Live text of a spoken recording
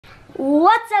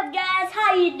What's up guys,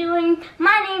 how you doing?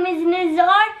 My name is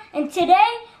Nizar and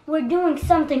today we're doing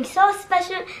something so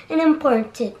special and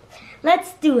important.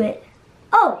 Let's do it.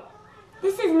 Oh,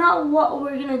 this is not what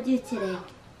we're gonna do today.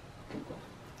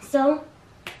 So,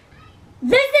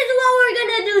 this is what we're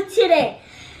gonna do today.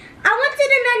 I went to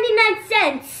the 99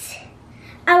 cents.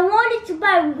 I wanted to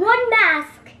buy one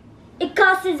mask. It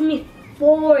costs me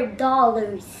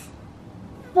 $4.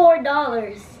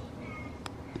 $4.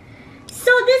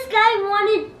 So this guy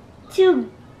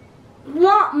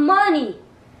want money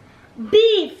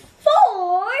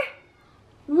before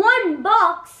one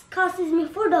box costs me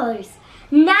 $4.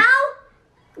 Now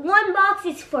one box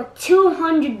is for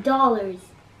 $200.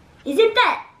 Isn't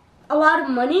that a lot of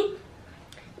money?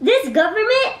 This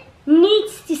government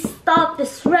needs to stop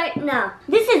this right now.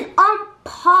 This is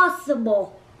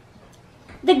impossible.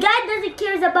 The guy doesn't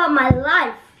care about my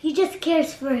life. He just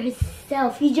cares for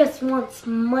himself. He just wants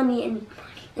money and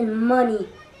money.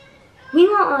 We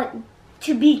want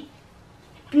to be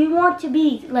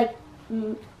like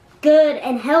good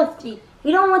and healthy.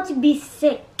 We don't want to be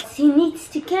sick. He needs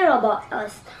to care about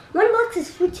us. One box is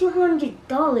for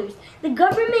 $200. The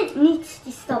government needs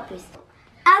to stop this.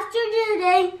 After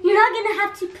today, you're not gonna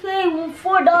have to pay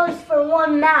 $4 for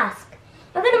one mask.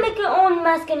 You're gonna make your own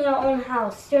mask in your own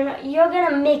house. You're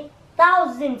gonna make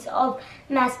thousands of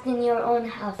masks in your own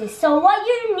house. So what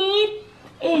you need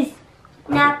is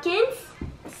napkins,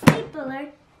 stapler,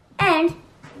 and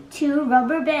 2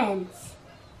 rubber bands.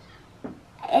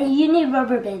 And you need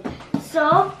rubber bands.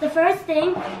 So the first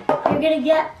thing, you're gonna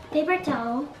get paper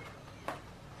towel.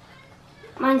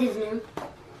 Mine is new.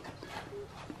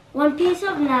 1 piece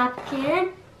of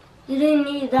napkin. You didn't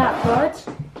need that much.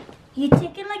 You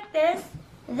take it like this.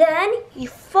 Then you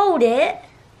fold it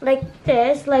like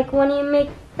this, like when you make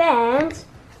fans.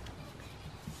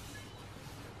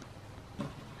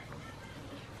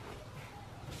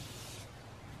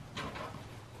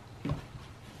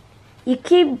 You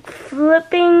keep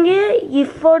flipping it. You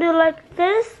fold it like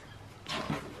this,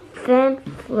 then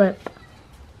flip.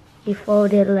 You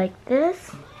fold it like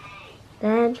this,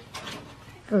 then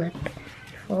flip.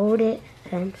 Fold it,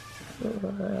 then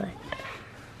flip.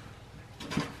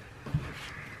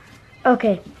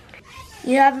 Okay,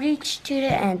 you have reached to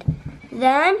the end.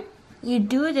 Then you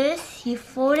do this, you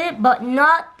fold it, but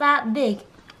not that big.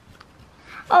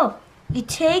 Oh, you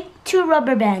take 2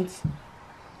 rubber bands.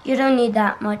 You don't need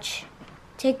that much.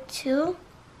 Take 2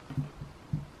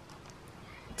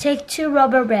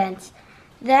 rubber bands.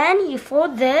 Then you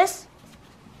fold this.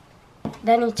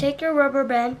 Then you take your rubber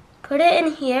band, put it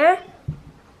in here.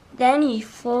 Then you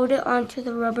fold it onto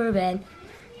the rubber band.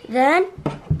 Then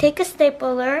take a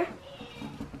stapler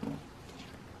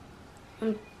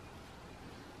and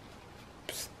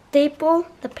staple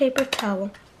the paper towel.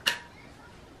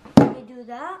 You do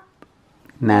that.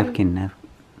 Napkin.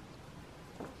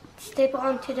 Staple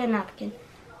onto the napkin.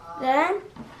 Then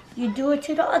you do it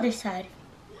to the other side.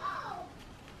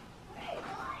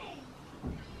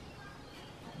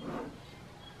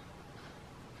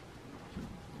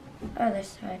 Other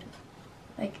side,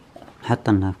 like that. حط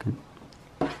النابكن.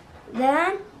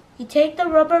 Then you take the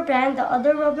rubber band, the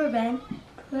other rubber band,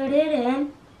 put it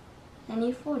in, and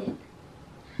you fold it.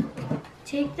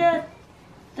 Take the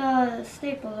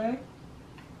stapler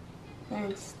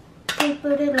and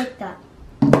staple it like that.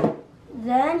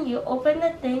 Then you open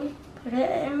the thing, put it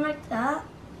in like that,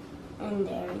 and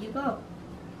there you go.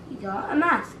 You got a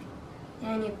mask.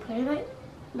 Then you put it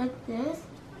like this.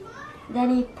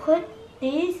 Then you put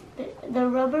the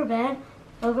rubber band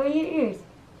over your ears.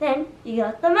 Then you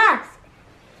got the mask.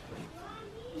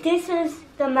 This is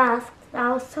the mask that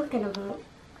I was talking about.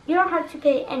 You don't have to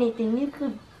pay anything. You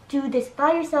could do this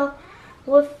by yourself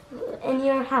in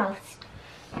your house.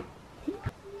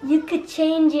 You could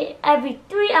change it every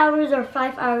 3 hours or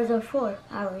 5 hours or 4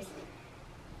 hours.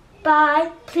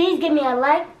 Bye. Please give me a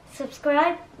like,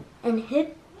 subscribe, and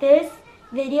hit this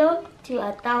video to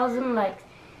 1,000 likes.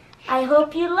 I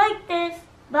hope you like this.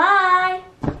 Bye.